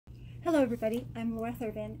Hello everybody, I'm Laura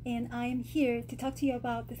Thurbon and I am here to talk to you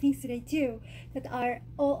about the things that I do that are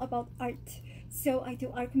all about art. So I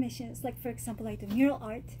do art commissions, like for example I do mural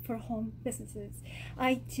art for home businesses.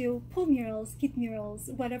 I do pool murals, kid murals,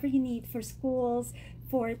 whatever you need for schools,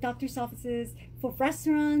 for doctor's offices, for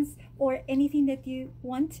restaurants, or anything that you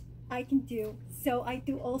want I can do. So I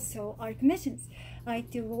do also art commissions. I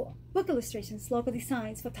do book illustrations, logo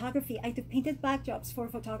designs, photography. I do painted backdrops for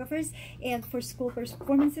photographers and for school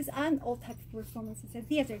performances and all types of performances and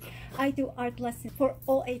theater. I do art lessons for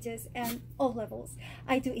all ages and all levels.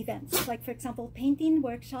 I do events, like for example, painting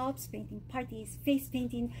workshops, painting parties, face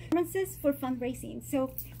painting, performances for fundraising.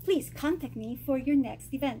 So please contact me for your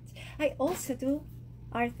next event. I also do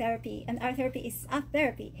art therapy, and art therapy is art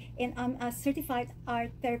therapy, and I'm a certified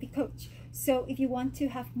art therapy coach. So if you want to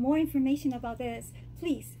have more information about this,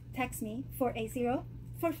 please text me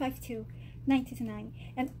 480-452-9229,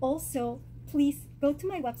 and also please go to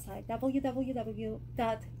my website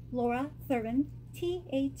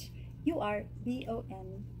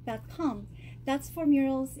www.laurathurban.com. That's for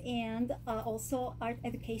murals and also art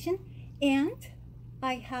education. And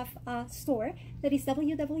I have a store that is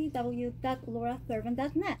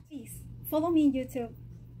www.laurathurbon.net. Please follow me on YouTube,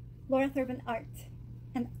 Laura Thurbon Art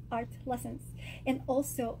and Art Lessons, and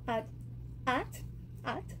also at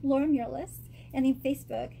Laura Muralist, and in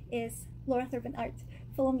Facebook is Laura Thurbon Art.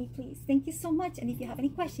 Follow me, please. Thank you so much. And if you have any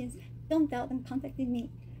questions, don't doubt in contacting me.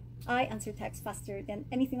 I answer text faster than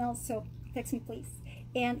anything else, so text me, please.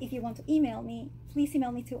 And if you want to email me, please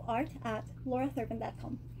email me to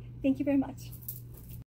art@laurathurbon.com. Thank you very much.